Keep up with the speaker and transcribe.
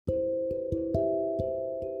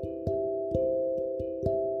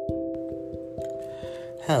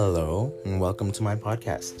Hello, and welcome to my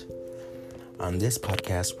podcast. On this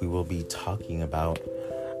podcast, we will be talking about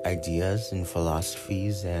ideas and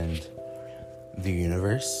philosophies and the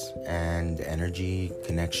universe and energy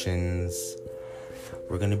connections.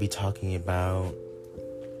 We're going to be talking about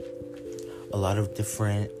a lot of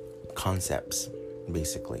different concepts,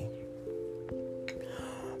 basically.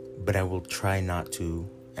 But I will try not to,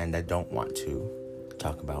 and I don't want to,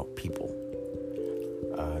 talk about people.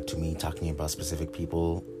 To me, talking about specific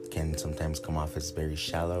people can sometimes come off as very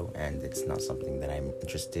shallow, and it's not something that I'm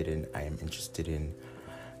interested in. I am interested in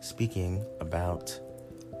speaking about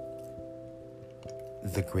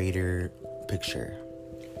the greater picture,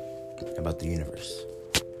 about the universe.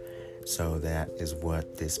 So that is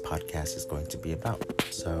what this podcast is going to be about.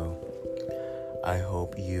 So I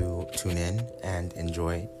hope you tune in and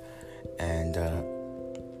enjoy. And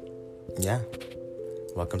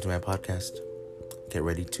welcome to my podcast. Get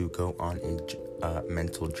ready to go on a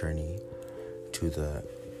mental journey to the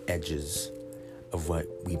edges of what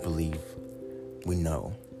we believe we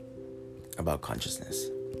know about consciousness.